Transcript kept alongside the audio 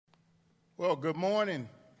Well, good morning.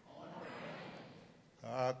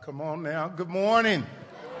 Come on now. Good morning.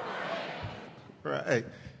 Right.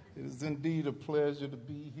 It is indeed a pleasure to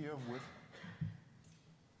be here with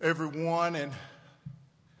everyone. And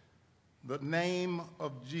the name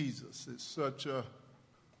of Jesus is such a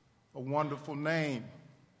wonderful name.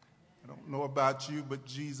 I don't know about you, but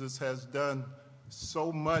Jesus has done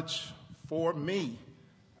so much for me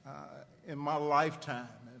in my lifetime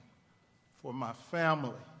and for my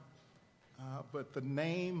family. But the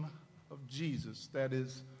name of Jesus, that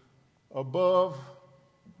is above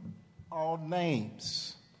all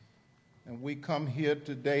names. And we come here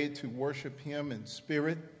today to worship him in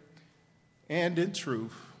spirit and in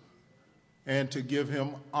truth, and to give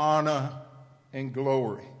him honor and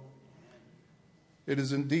glory. It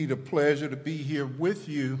is indeed a pleasure to be here with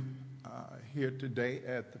you here today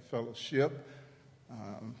at the fellowship.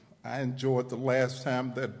 I enjoyed the last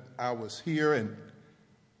time that I was here, and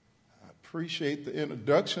I appreciate the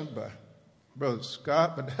introduction by Brother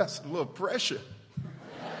Scott, but that's a little pressure.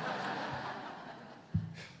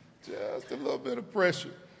 Just a little bit of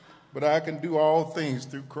pressure. But I can do all things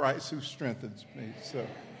through Christ who strengthens me. So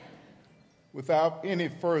without any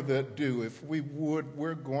further ado, if we would,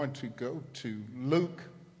 we're going to go to Luke,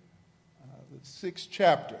 the 6th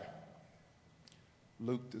chapter.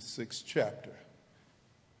 Luke, the 6th chapter.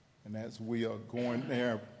 And as we are going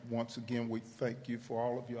there, once again, we thank you for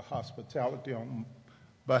all of your hospitality on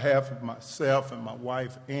behalf of myself and my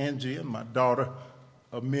wife, Angie, and my daughter,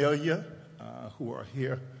 Amelia, who are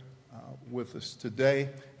here with us today.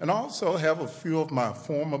 And also have a few of my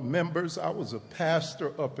former members. I was a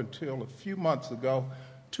pastor up until a few months ago,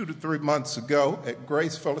 2 to 3 months ago, at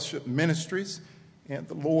Grace Fellowship Ministries. And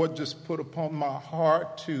the Lord just put upon my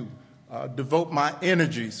heart to devote my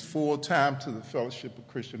energies full-time to the Fellowship of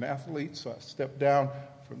Christian Athletes. So I stepped down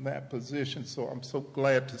from that position. So I'm so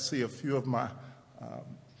glad to see a few of my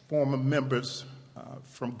former members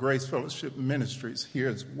from Grace Fellowship Ministries here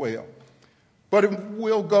as well. But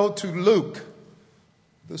we'll go to Luke,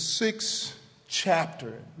 the 6th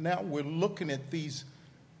chapter. Now we're looking at these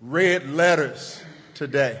red letters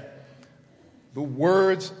today. The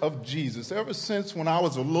words of Jesus. Ever since when I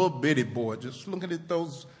was a little bitty boy, just looking at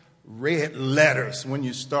those red letters, when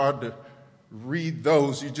you start to read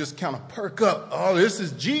those, you just kind of perk up. Oh, this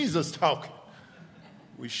is Jesus talking.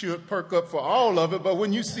 We should perk up for all of it, but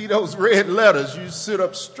when you see those red letters, you sit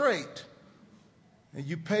up straight and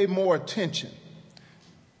you pay more attention.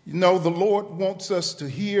 You know, the Lord wants us to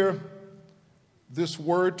hear this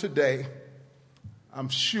word today, I'm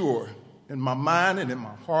sure, in my mind and in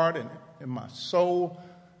my heart and in my soul.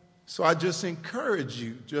 So I just encourage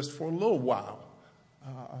you, just for a little while,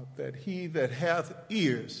 that he that hath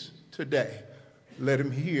ears today, let him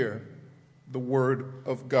hear the word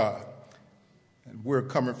of God. And we're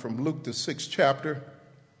coming from Luke, the 6th chapter.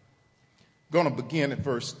 Going to begin at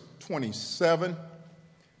verse 27.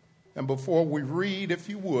 And before we read, if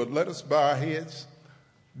you would, let us bow our heads.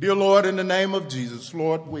 Dear Lord, in the name of Jesus,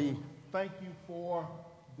 Lord, we thank you for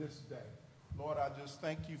this day. Lord, I just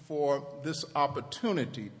thank you for this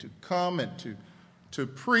opportunity to come and to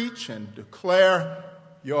preach and declare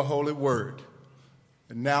your holy word.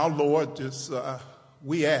 And now, Lord, just I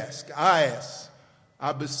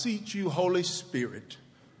beseech you, Holy Spirit,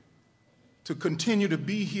 to continue to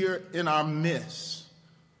be here in our midst.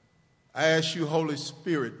 I ask you, Holy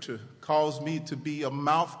Spirit, to cause me to be a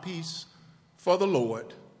mouthpiece for the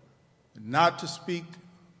Lord, not to speak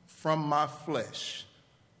from my flesh,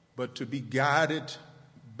 but to be guided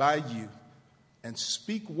by you and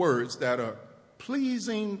speak words that are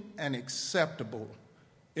pleasing and acceptable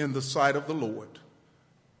in the sight of the Lord.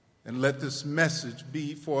 And let this message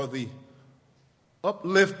be for the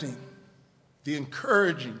uplifting, the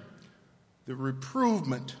encouraging, the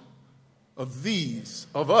reprovement of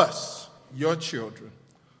us, your children.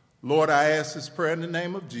 Lord, I ask this prayer in the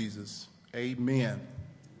name of Jesus. Amen.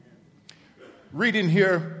 Reading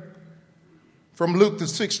here from Luke, the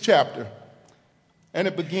 6th chapter, and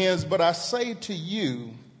it begins, but I say to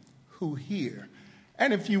you who hear.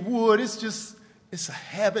 And if you would, it's a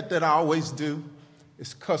habit that I always do.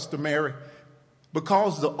 It's customary.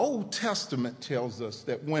 Because the Old Testament tells us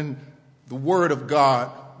that when the word of God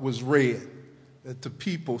was read, that the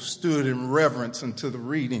people stood in reverence unto the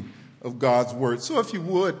reading of God's word. So if you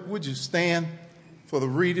would you stand for the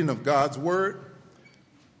reading of God's word?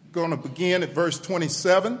 I'm going to begin at verse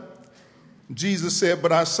 27. Jesus said,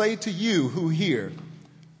 but I say to you who hear,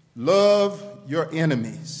 love your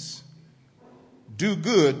enemies. Do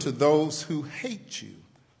good to those who hate you.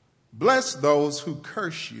 Bless those who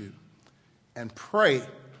curse you. And pray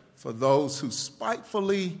for those who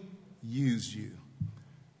spitefully use you.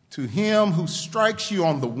 To him who strikes you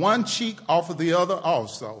on the one cheek, offer the other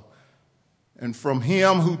also. And from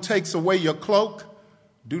him who takes away your cloak,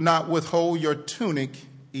 do not withhold your tunic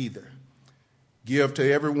either. Give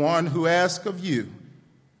to everyone who asks of you.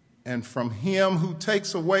 And from him who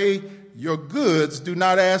takes away your goods, do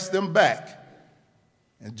not ask them back.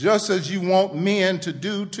 And just as you want men to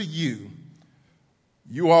do to you,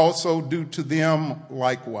 you also do to them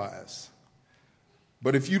likewise.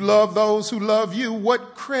 But if you love those who love you,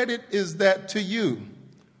 what credit is that to you?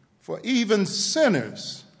 For even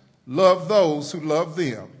sinners love those who love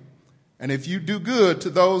them. And if you do good to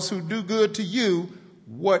those who do good to you,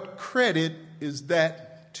 what credit is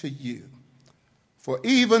that to you? For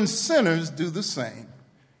even sinners do the same.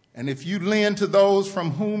 And if you lend to those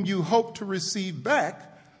from whom you hope to receive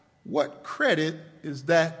back, what credit is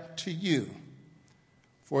that to you?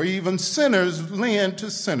 For even sinners lend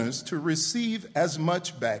to sinners to receive as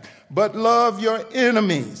much back. But love your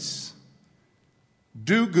enemies,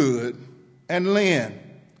 do good, and lend,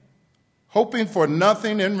 hoping for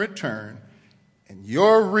nothing in return, and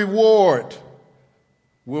your reward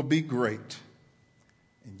will be great.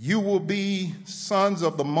 And you will be sons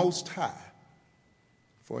of the Most High,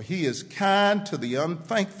 for he is kind to the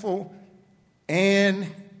unthankful and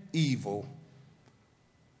evil.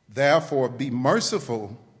 Therefore, be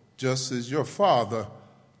merciful, just as your Father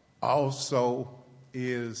also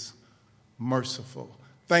is merciful.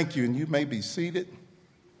 Thank you, and you may be seated.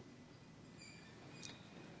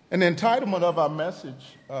 And the entitlement of our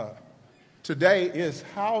message today is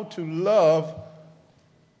how to love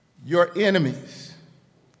your enemies.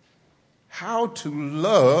 How to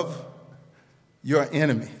love your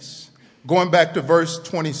enemies. Going back to verse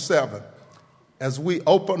 27. As we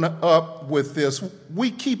open up with this, we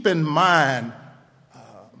keep in mind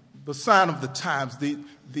the sign of the times,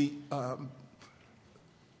 the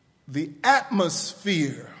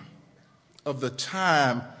atmosphere of the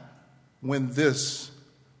time when this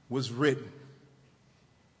was written.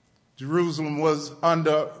 Jerusalem was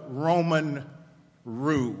under Roman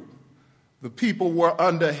rule. The people were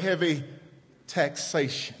under heavy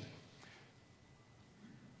taxation.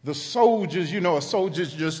 The soldiers, a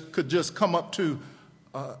soldier could just come up to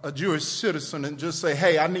a Jewish citizen and just say,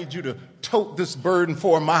 hey, I need you to tote this burden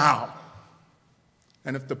for a mile.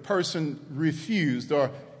 And if the person refused or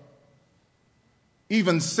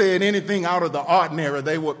even said anything out of the ordinary,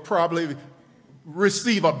 they would probably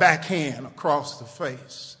receive a backhand across the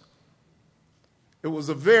face. It was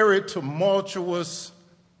a very tumultuous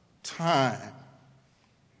time.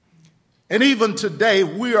 And even today,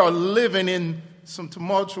 we are living in some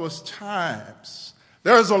tumultuous times.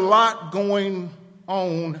 There's a lot going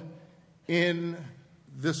on in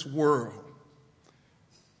this world.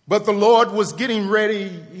 But the Lord was getting ready.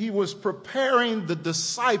 He was preparing the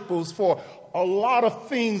disciples for a lot of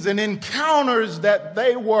things and encounters that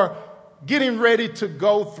they were getting ready to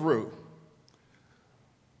go through.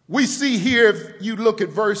 We see here, if you look at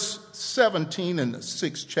verse 17 in the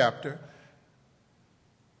 6th chapter,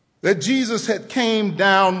 that Jesus had came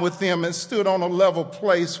down with them and stood on a level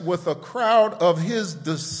place with a crowd of his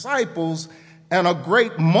disciples and a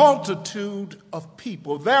great multitude of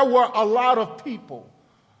people. There were a lot of people.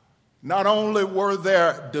 Not only were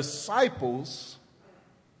there disciples,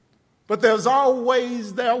 but there was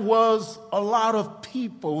a lot of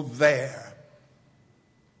people there.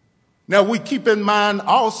 Now we keep in mind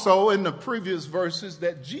also in the previous verses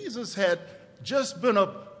that Jesus had just been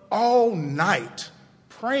up all night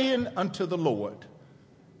praying unto the Lord.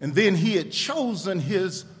 And then he had chosen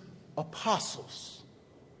his apostles.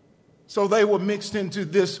 So they were mixed into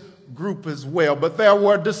this group as well. But there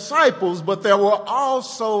were disciples, but there were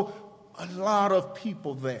also a lot of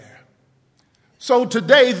people there. So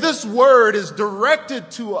today, this word is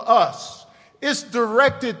directed to us. It's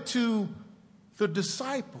directed to the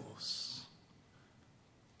disciples.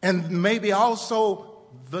 And maybe also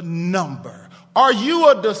the number. Are you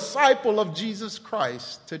a disciple of Jesus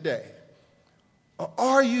Christ today? Or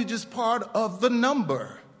are you just part of the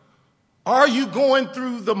number? Are you going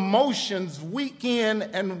through the motions week in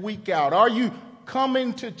and week out? Are you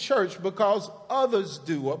coming to church because others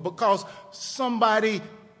do or because somebody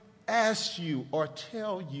asks you or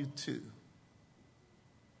tell you to?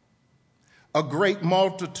 A great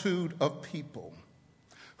multitude of people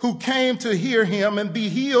who came to hear him and be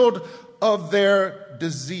healed of their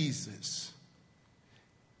diseases.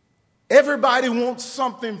 Everybody wants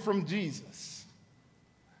something from Jesus.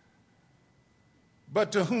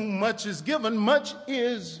 But to whom much is given, much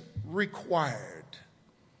is required.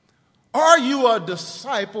 Are you a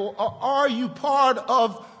disciple or are you part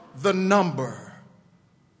of the number?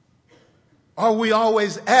 Are we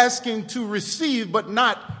always asking to receive but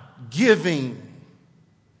not giving.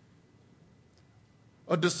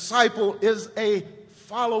 A disciple is a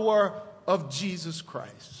follower of Jesus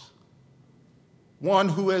Christ, one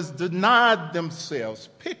who has denied themselves,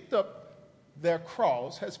 picked up their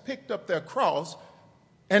cross,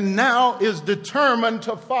 and now is determined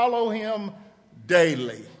to follow him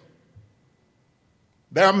daily.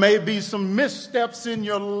 There may be some missteps in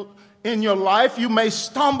your life. You may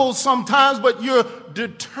stumble sometimes, but you're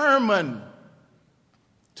determined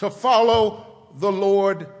to follow the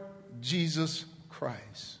Lord Jesus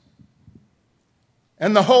Christ.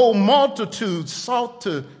 And the whole multitude sought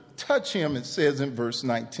to touch him, it says in verse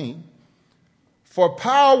 19. For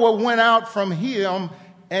power went out from him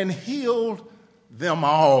and healed them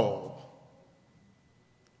all.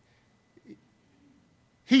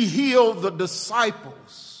 He healed the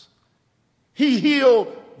disciples. He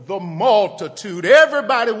healed the multitude.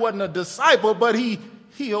 Everybody wasn't a disciple, but he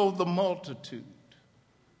healed the multitude.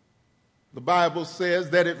 The Bible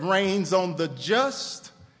says that it rains on the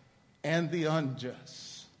just and the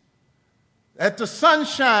unjust. That the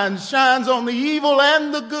sunshine shines on the evil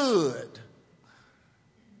and the good.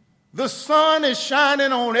 The sun is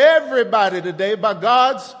shining on everybody today by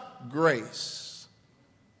God's grace.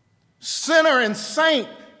 Sinner and saint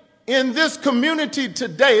in this community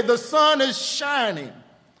today, the sun is shining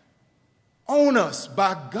on us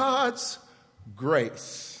by God's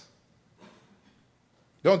grace.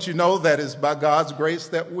 Don't you know that it's by God's grace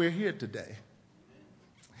that we're here today?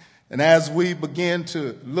 And as we begin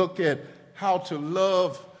to look at how to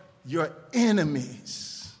love your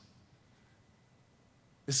enemies,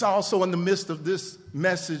 it's also in the midst of this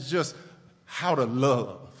message just how to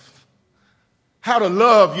love. How to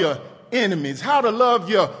love your enemies, how to love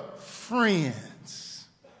your friends,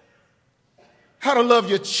 how to love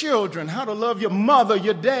your children, how to love your mother,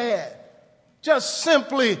 your dad. Just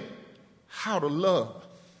simply how to love.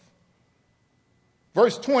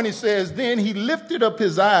 Verse 20 says, then he lifted up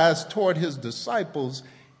his eyes toward his disciples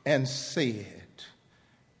and said,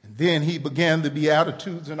 and then he began the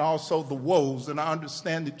Beatitudes and also the woes. And I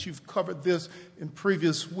understand that you've covered this in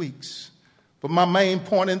previous weeks. But my main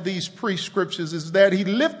point in these prescriptions is that he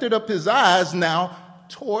lifted up his eyes now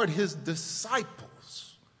toward his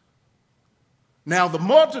disciples. Now, the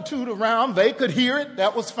multitude around, they could hear it.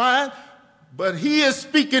 That was fine. But he is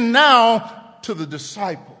speaking now to the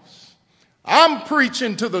disciples. I'm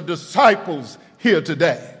preaching to the disciples here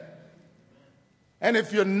today. And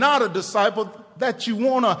if you're not a disciple, that you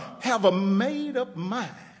want to have a made-up mind,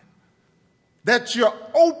 that you're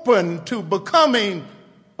open to becoming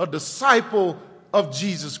a disciple of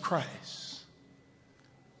Jesus Christ.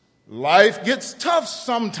 Life gets tough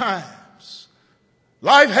sometimes.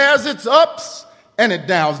 Life has its ups and its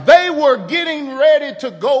downs. They were getting ready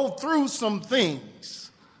to go through some things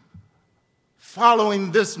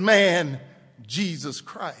following this man, Jesus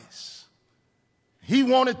Christ. He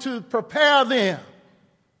wanted to prepare them.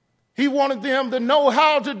 He wanted them to know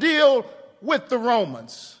how to deal with the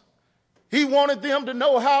Romans. He wanted them to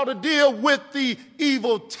know how to deal with the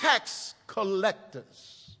evil tax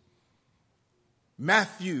collectors.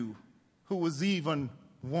 Matthew, who was even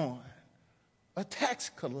one, a tax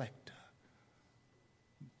collector.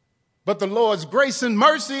 But the Lord's grace and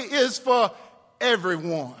mercy is for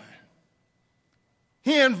everyone.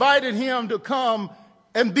 He invited him to come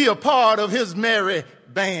and be a part of his merry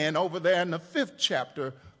band over there in the 5th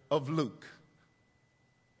chapter of Luke.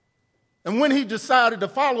 And when he decided to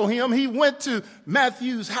follow him, he went to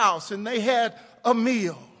Matthew's house and they had a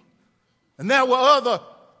meal. And there were other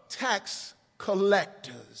tax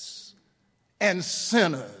collectors and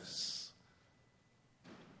sinners.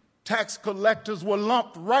 Tax collectors were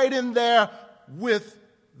lumped right in there with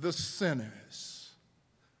the sinners.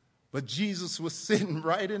 But Jesus was sitting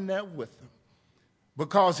right in there with them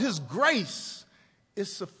because his grace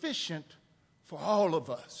is sufficient for all of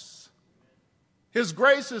us. His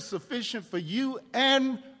grace is sufficient for you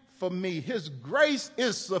and for me. His grace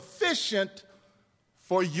is sufficient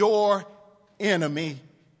for your enemy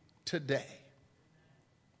today.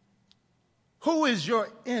 Who is your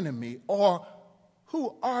enemy, or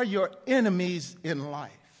who are your enemies in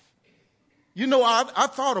life? You know, I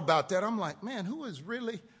thought about that. I'm like, man, who is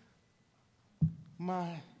really my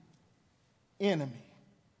enemy?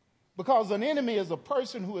 Because an enemy is a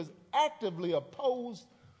person who is actively opposed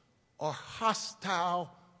or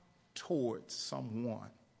hostile towards someone.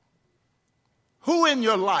 Who in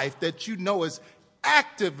your life that you know is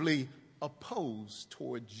actively opposed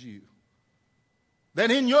towards you? That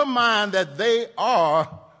in your mind that they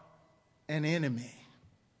are an enemy.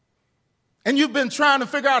 And you've been trying to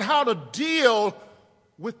figure out how to deal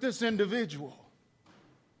with this individual.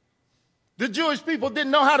 The Jewish people didn't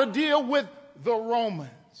know how to deal with the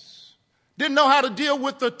Romans, didn't know how to deal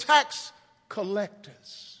with the tax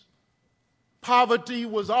collectors. Poverty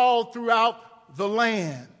was all throughout the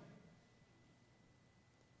land.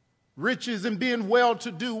 Riches and being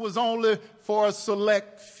well-to-do was only for a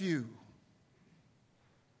select few.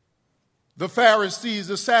 The Pharisees,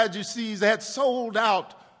 the Sadducees had sold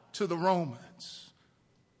out to the Romans.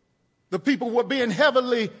 The people were being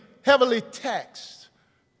heavily taxed.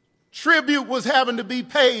 Tribute was having to be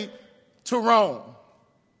paid to Rome.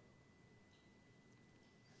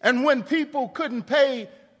 And when people couldn't pay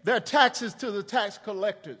their taxes to the tax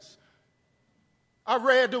collectors, I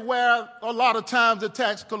read to where a lot of times the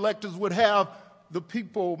tax collectors would have the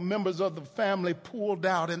people, members of the family, pulled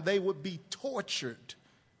out, and they would be tortured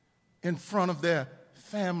in front of their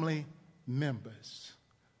family members.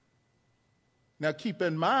 Now keep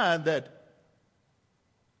in mind that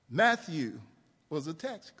Matthew was a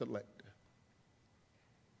tax collector.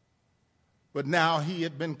 But now he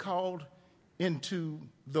had been called into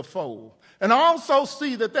the fold. And I also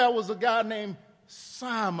see that there was a guy named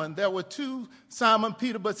Simon. There were two, Simon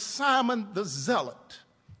Peter, but Simon the Zealot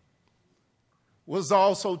was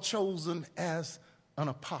also chosen as an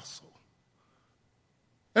apostle.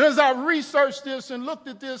 And as I researched this and looked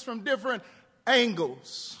at this from different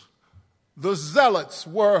angles, the Zealots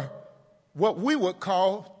were what we would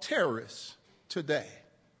call terrorists today.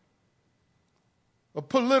 A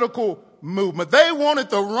political movement. They wanted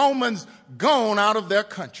the Romans gone out of their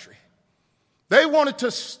country. They wanted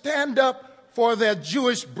to stand up for their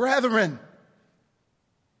Jewish brethren.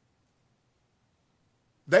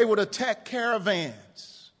 They would attack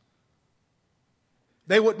caravans.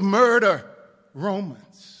 They would murder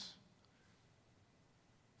Romans.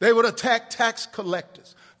 They would attack tax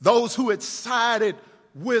collectors, those who had sided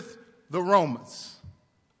with the Romans.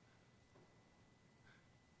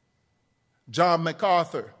 John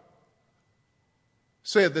MacArthur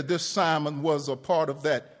said that this Simon was a part of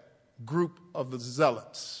that group of the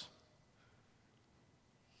Zealots.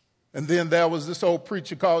 And then there was this old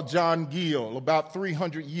preacher called John Gill about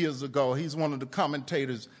 300 years ago. He's one of the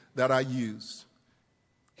commentators that I use.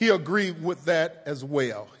 He agreed with that as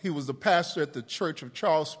well. He was the pastor at the church of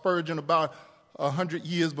Charles Spurgeon about 100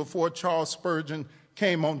 years before Charles Spurgeon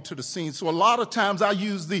came onto the scene. So a lot of times I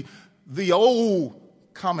use the old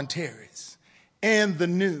commentaries and the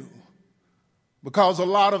new, because a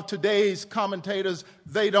lot of today's commentators,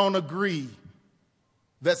 they don't agree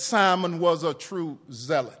that Simon was a true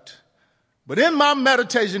zealot. But in my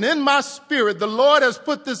meditation, in my spirit, the Lord has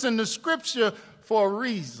put this in the scripture for a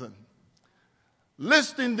reason.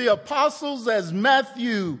 Listing the apostles as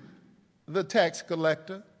Matthew, the tax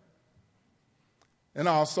collector, and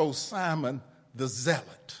also Simon, the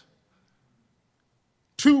zealot.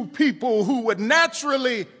 Two people who would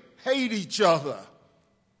naturally hate each other.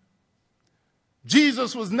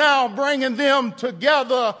 Jesus was now bringing them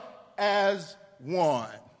together as one.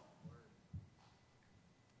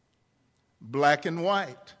 Black and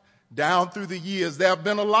white. Down through the years, there have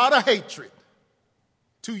been a lot of hatred.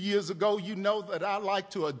 2 years ago, you know that I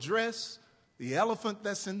like to address the elephant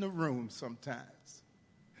that's in the room sometimes,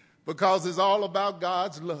 because it's all about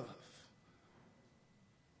God's love.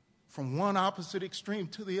 From one opposite extreme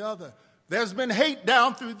to the other, there's been hate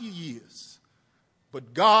down through the years,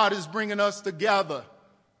 but God is bringing us together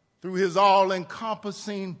through his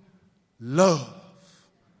all-encompassing love.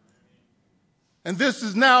 And this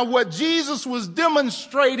is now what Jesus was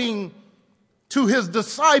demonstrating to his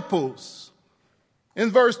disciples. In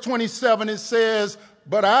verse 27, it says,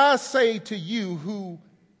 "But I say to you who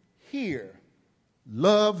hear,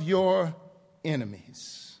 love your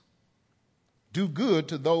enemies. Do good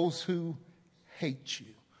to those who hate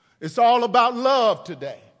you." It's all about love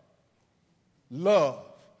today. Love.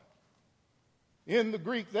 In the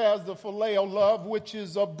Greek, there's the phileo love, which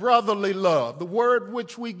is a brotherly love. The word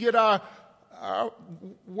which we get our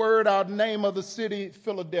name of the city,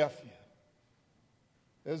 Philadelphia.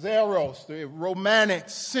 There's eros, the romantic,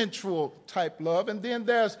 sensual type love. And then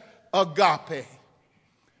there's agape.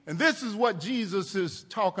 And this is what Jesus is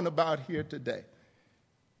talking about here today.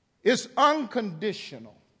 It's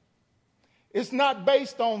unconditional. It's not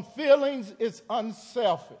based on feelings. It's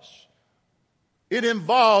unselfish. It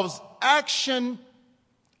involves action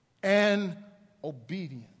and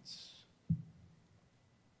obedience,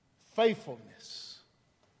 faithfulness,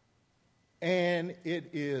 and it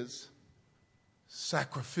is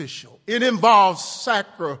sacrificial. It involves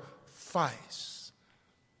sacrifice.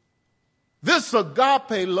 This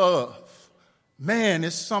agape love, man,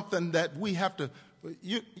 is something that we have to,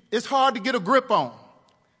 it's hard to get a grip on,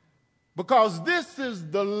 because this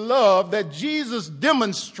is the love that Jesus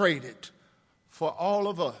demonstrated for all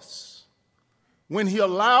of us when he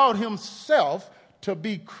allowed himself to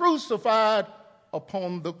be crucified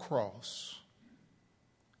upon the cross.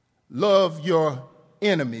 Love your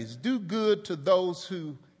enemies. Do good to those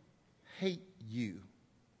who hate you.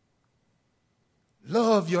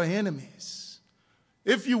 Love your enemies.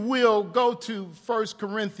 If you will, go to 1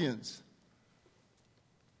 Corinthians,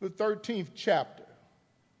 the 13th chapter.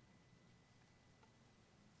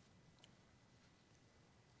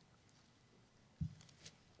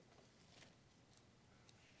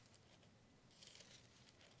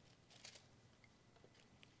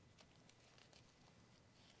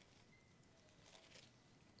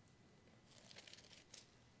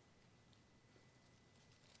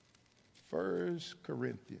 First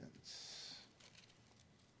Corinthians,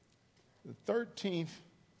 the 13th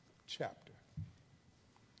chapter.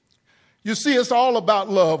 You see, it's all about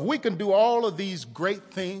love. We can do all of these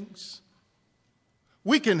great things.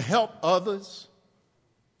 We can help others.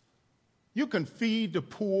 You can feed the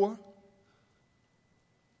poor.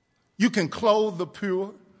 You can clothe the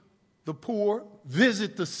poor,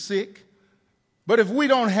 visit the sick. But if we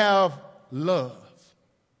don't have love,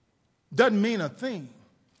 doesn't mean a thing.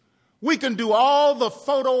 We can do all the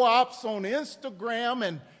photo ops on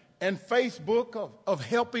Instagram and Facebook of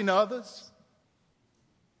helping others,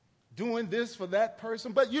 doing this for that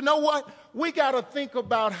person. But you know what? We got to think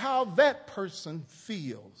about how that person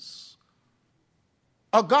feels.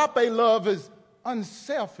 Agape love is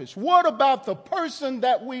unselfish. What about the person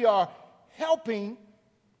that we are helping,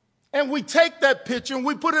 and we take that picture and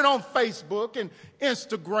we put it on Facebook and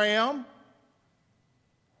Instagram?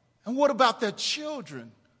 And what about their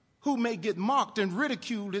children who may get mocked and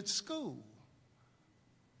ridiculed at school?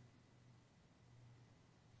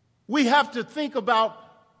 We have to think about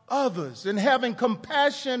others and having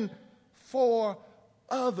compassion for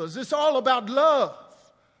others. It's all about love.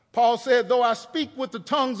 Paul said, though I speak with the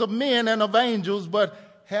tongues of men and of angels, but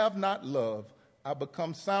have not love, I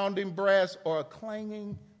become sounding brass or a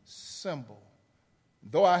clanging cymbal.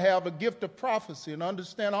 Though I have a gift of prophecy and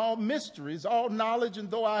understand all mysteries, all knowledge,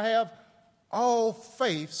 and though I have all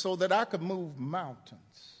faith so that I could move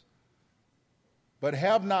mountains, but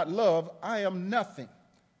have not love, I am nothing.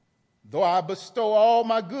 Though I bestow all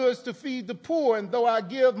my goods to feed the poor, and though I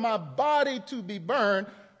give my body to be burned,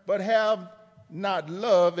 but have not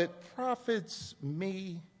love, it profits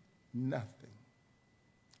me nothing.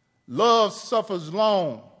 Love suffers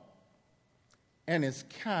long and is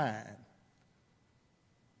kind.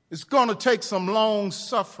 It's going to take some long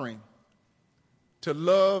suffering to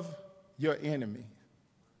love your enemy.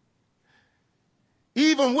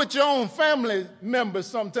 Even with your own family members,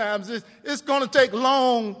 sometimes it's going to take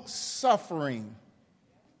long suffering.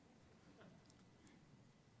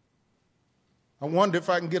 I wonder if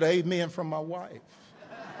I can get an amen from my wife.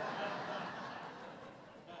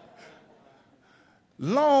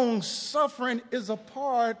 Long suffering is a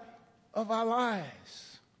part of our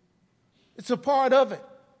lives. It's a part of it.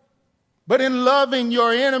 But in loving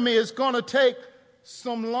your enemy, it's going to take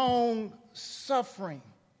some long suffering.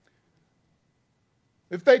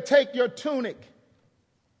 If they take your tunic,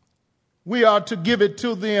 we are to give it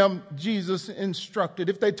to them, Jesus instructed.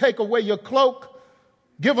 If they take away your cloak,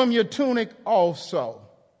 give them your tunic also.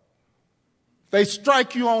 If they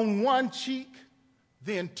strike you on one cheek,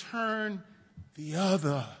 then turn the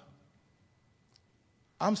other.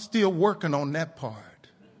 I'm still working on that part.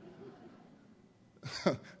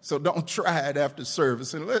 So don't try it after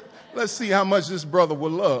service. And let's see how much this brother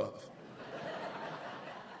will love.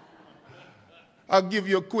 I'll give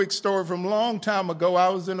you a quick story from a long time ago. I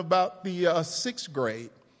was in about the 6th grade.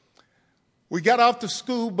 We got off the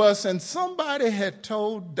school bus and somebody had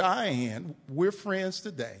told Diane, we're friends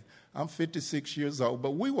today. I'm 56 years old,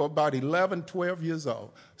 but we were about 11, 12 years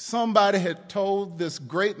old. Somebody had told this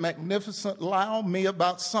great, magnificent lie on me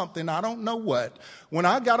about something, I don't know what. When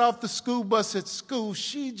I got off the school bus at school,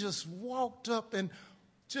 she just walked up and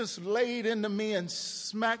just laid into me and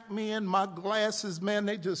smacked me in my glasses. Man,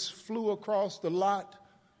 they just flew across the lot.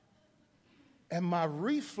 And my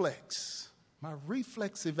reflexive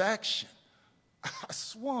action, I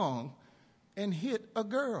swung and hit a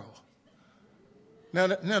girl. Now,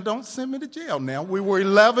 don't send me to jail now. We were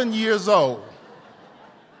 11 years old.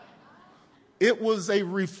 It was a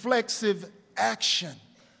reflexive action.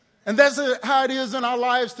 And that's how it is in our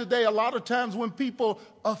lives today. A lot of times when people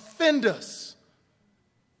offend us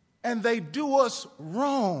and they do us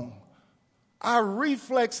wrong, our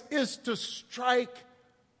reflex is to strike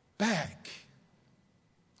back.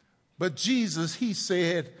 But Jesus, he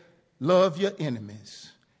said, love your enemies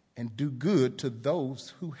and do good to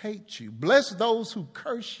those who hate you. Bless those who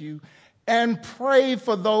curse you and pray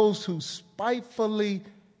for those who spitefully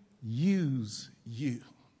use you.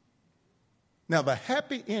 Now, the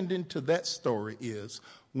happy ending to that story is,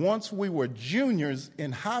 once we were juniors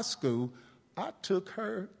in high school, I took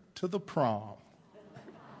her to the prom.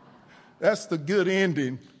 That's the good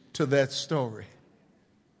ending to that story.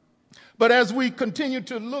 But as we continue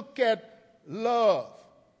to look at love,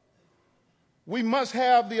 we must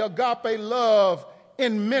have the agape love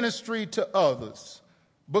in ministry to others,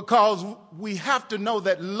 because we have to know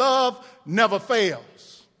that love never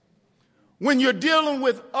fails. When you're dealing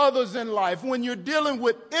with others in life, when you're dealing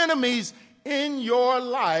with enemies in your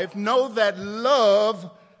life, know that love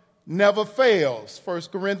never fails.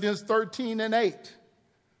 1 Corinthians 13:8.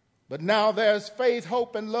 But now there's faith,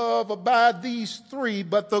 hope, and love, abide these three,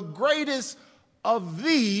 but the greatest of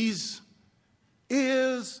these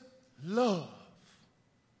is love.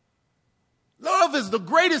 Love is the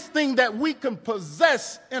greatest thing that we can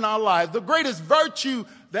possess in our lives. The greatest virtue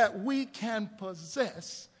that we can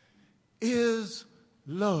possess is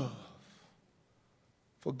love.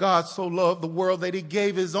 For God so loved the world that he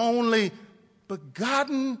gave his only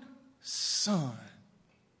begotten Son,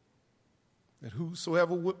 that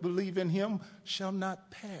whosoever would believe in him shall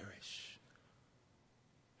not perish.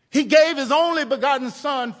 He gave his only begotten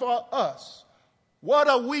Son for us. What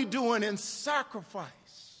are we doing in sacrifice?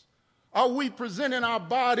 Are we presenting our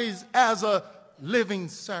bodies as a living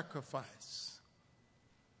sacrifice?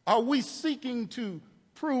 Are we seeking to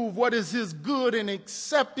prove what is his good and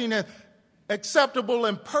acceptable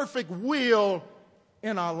and perfect will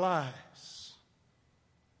in our lives?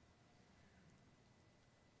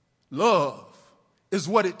 Love is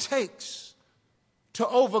what it takes to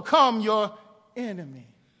overcome your enemy.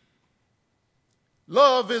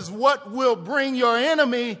 Love is what will bring your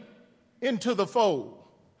enemy into the fold.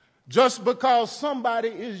 Just because somebody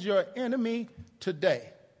is your enemy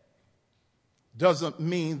today doesn't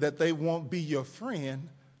mean that they won't be your friend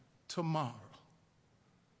tomorrow.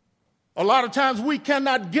 A lot of times we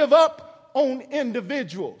cannot give up on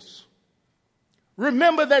individuals.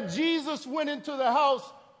 Remember that Jesus went into the house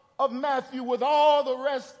of Matthew with all the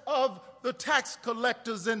rest of the tax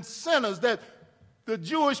collectors and sinners that the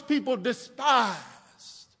Jewish people despised.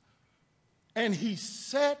 And he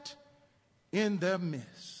sat in their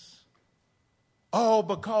midst, all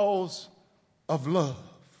because of love.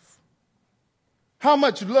 How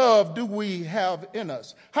much love do we have in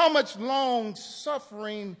us? How much long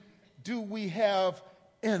suffering do we have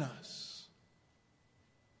in us?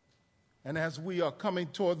 And as we are coming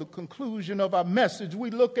toward the conclusion of our message,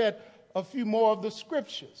 we look at a few more of the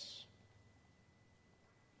scriptures.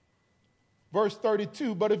 Verse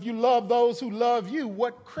 32, but if you love those who love you,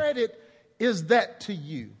 what credit is that to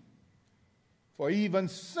you? For even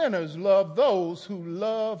sinners love those who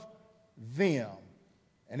love them.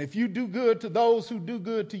 And if you do good to those who do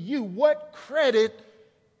good to you, what credit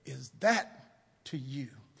is that to you?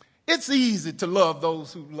 It's easy to love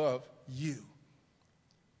those who love you.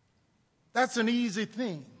 That's an easy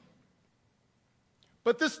thing.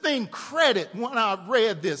 But this thing, credit, when I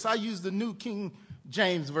read this, I used the New King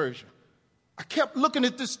James Version. I kept looking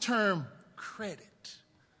at this term, credit.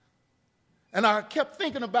 And I kept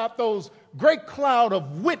thinking about those great cloud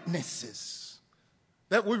of witnesses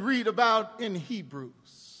that we read about in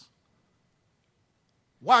Hebrews,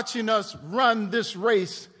 watching us run this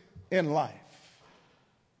race in life.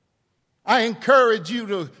 I encourage you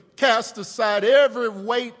to cast aside every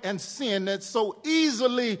weight and sin that so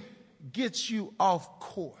easily gets you off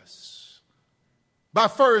course by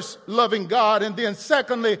first loving God and then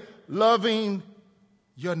secondly, loving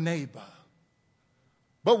your neighbor.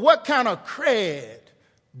 But what kind of cred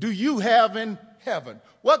do you have in heaven?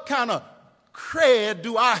 What kind of cred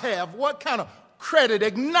do I have? What kind of credit,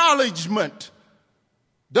 acknowledgement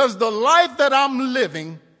does the life that I'm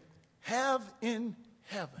living have in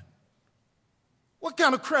heaven? What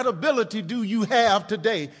kind of credibility do you have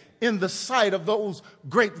today in the sight of those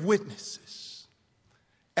great witnesses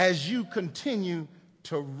as you continue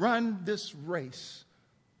to run this race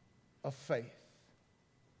of faith?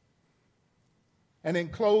 And in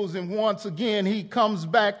closing, once again, he comes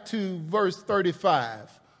back to verse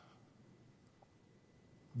 35.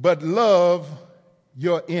 But love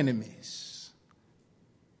your enemies.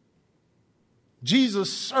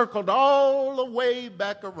 Jesus circled all the way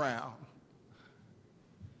back around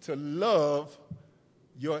to love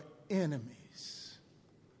your enemies.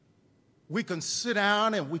 We can sit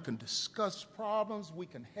down and we can discuss problems, we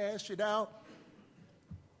can hash it out,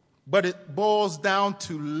 but it boils down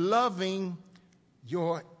to loving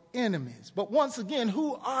your enemies. But once again,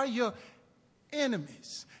 who are your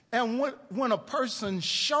enemies? And when a person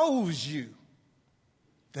shows you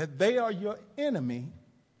that they are your enemy,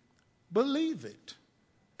 believe it,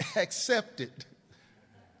 accept it.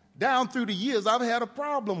 Down through the years, I've had a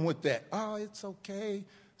problem with that. Oh, it's okay.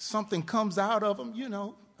 Something comes out of them,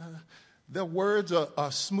 their words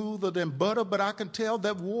are smoother than butter, but I can tell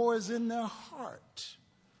that war is in their heart.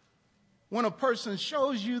 When a person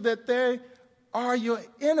shows you that they are your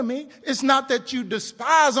enemy, it's not that you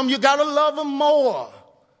despise them, you got to love them more.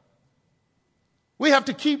 We have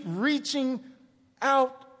to keep reaching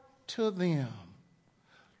out to them.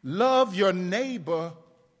 Love your neighbor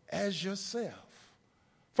as yourself.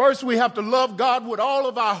 First, we have to love God with all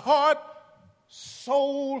of our heart,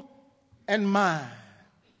 soul, and mind.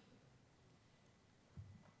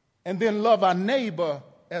 And then love our neighbor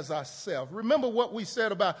as ourselves. Remember what we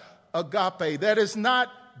said about agape, that is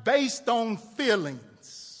not based on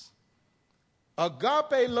feelings.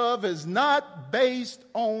 Agape love is not based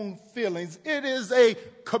on feelings. It is a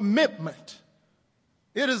commitment.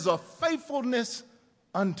 It is a faithfulness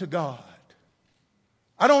unto God.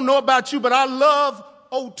 I don't know about you, but I love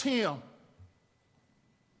old Tim.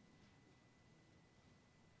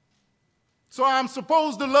 So I'm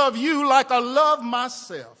supposed to love you like I love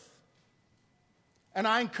myself. And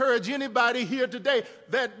I encourage anybody here today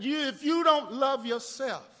that if you don't love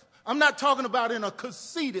yourself, I'm not talking about in a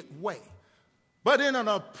conceited way, but in an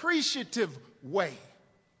appreciative way,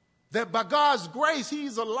 that by God's grace,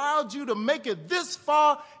 he's allowed you to make it this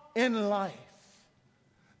far in life.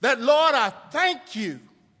 That, Lord, I thank you.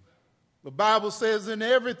 The Bible says in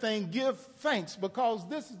everything, give thanks, because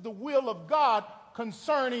this is the will of God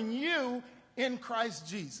concerning you in Christ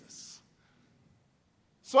Jesus.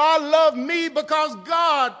 So I love me because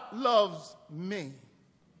God loves me.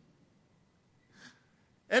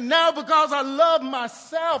 And now because I love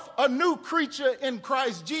myself, a new creature in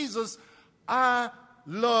Christ Jesus, I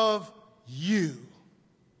love you.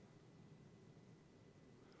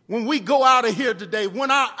 When we go out of here today,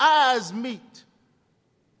 when our eyes meet,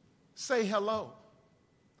 say hello.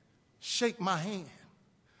 Shake my hand.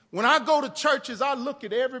 When I go to churches, I look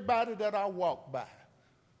at everybody that I walk by.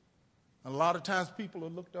 A lot of times people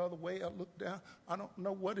will look the other way. I look down. I don't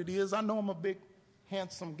know what it is. I know I'm a big,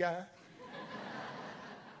 handsome guy.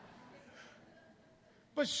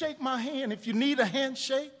 But shake my hand. If you need a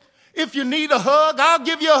handshake, if you need a hug, I'll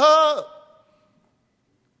give you a hug.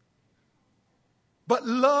 But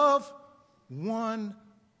love one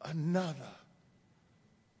another.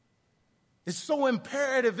 It's so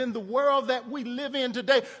imperative in the world that we live in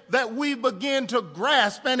today that we begin to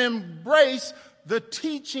grasp and embrace the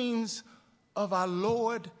teachings of our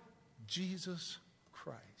Lord Jesus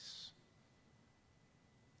Christ.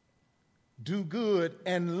 Do good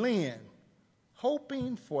and lend,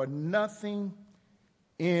 hoping for nothing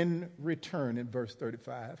in return, in verse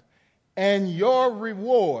 35. And your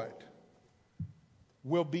reward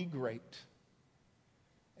will be great.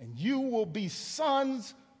 And you will be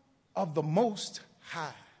sons of the Most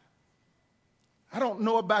High. I don't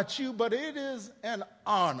know about you, but it is an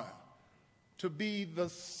honor to be the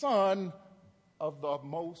son of the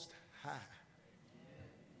Most High.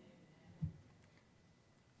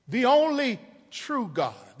 The only true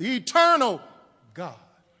God, the eternal God,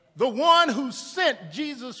 the one who sent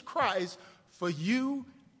Jesus Christ for you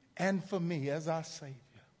and for me as our Savior.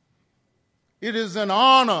 It is an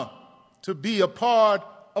honor to be a part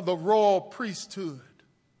of the royal priesthood,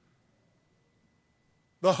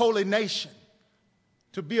 the holy nation,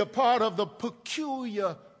 to be a part of the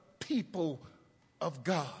peculiar people of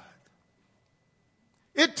God.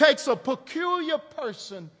 It takes a peculiar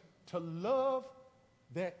person to love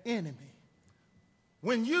their enemy.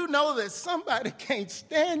 When you know that somebody can't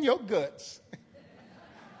stand your guts,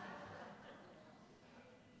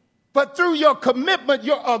 but through your commitment,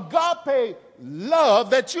 your agape love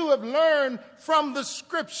that you have learned from the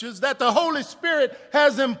scriptures that the Holy Spirit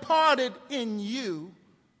has imparted in you,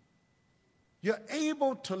 you're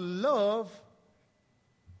able to love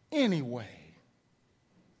anyway.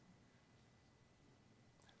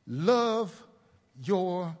 Love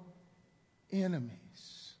your enemies.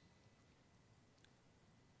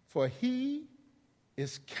 For he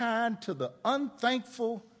is kind to the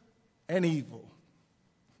unthankful and evil.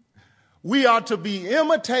 We are to be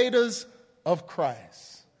imitators of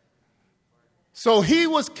Christ. So he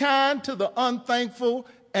was kind to the unthankful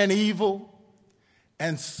and evil,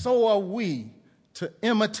 and so are we to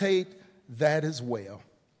imitate that as well.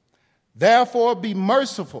 Therefore, be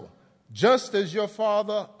merciful, just as your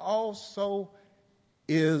Father also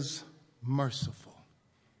is merciful.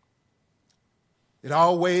 It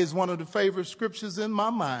always, one of the favorite scriptures in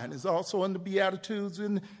my mind, is also in the Beatitudes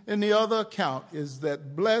in the other account, is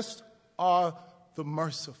that blessed are the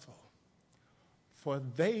merciful, for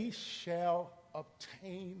they shall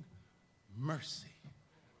obtain mercy.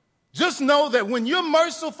 Just know that when you're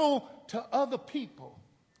merciful to other people,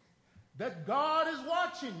 that God is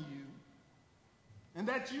watching you and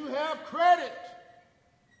that you have credit.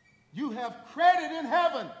 You have credit in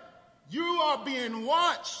heaven. You are being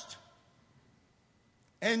watched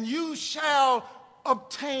and you shall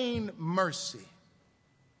obtain mercy.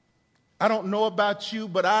 I don't know about you,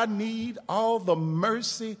 but I need all the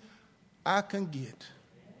mercy I can get.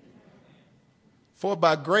 For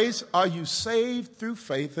by grace are you saved through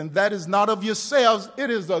faith, and that is not of yourselves.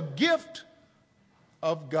 It is a gift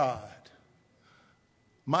of God.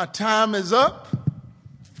 My time is up,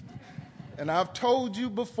 and I've told you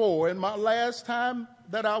before in my last time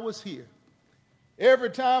that I was here.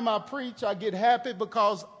 Every time I preach, I get happy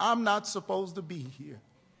because I'm not supposed to be here.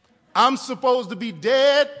 I'm supposed to be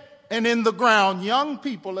dead and in the ground. Young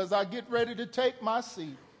people, as I get ready to take my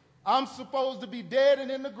seat, I'm supposed to be dead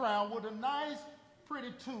and in the ground with a nice,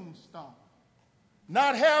 pretty tombstone.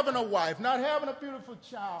 Not having a wife, not having a beautiful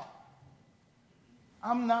child.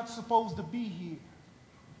 I'm not supposed to be here.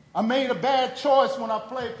 I made a bad choice when I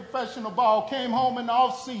played professional ball, came home in the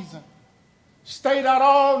off season, stayed out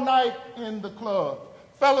all night in the club,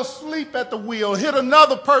 fell asleep at the wheel, hit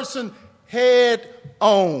another person head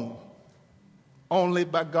on. Only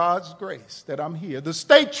by God's grace that I'm here. The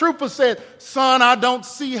state trooper said, son, I don't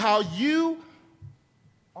see how you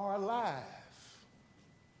are alive.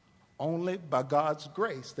 Only by God's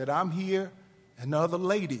grace that I'm here and other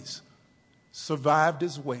ladies survived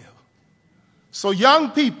as well. So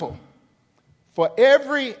young people, for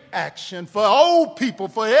every action, for old people,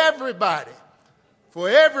 for everybody, for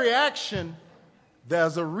every action,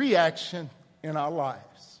 there's a reaction in our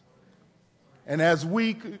lives. And as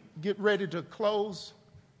we get ready to close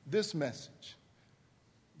this message,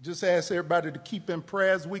 just ask everybody to keep in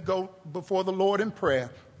prayer as we go before the Lord in prayer.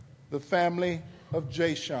 The family of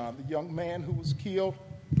Jashawn, the young man who was killed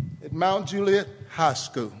at Mount Juliet High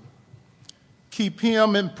School. Keep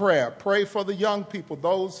him in prayer. Pray for the young people,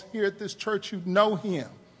 those here at this church who know him.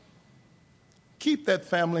 Keep that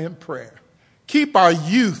family in prayer. Keep our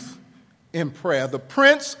youth in prayer. The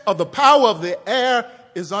prince of the power of the air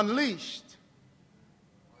is unleashed.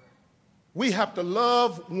 We have to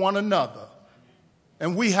love one another,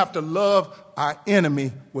 and we have to love our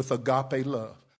enemy with agape love.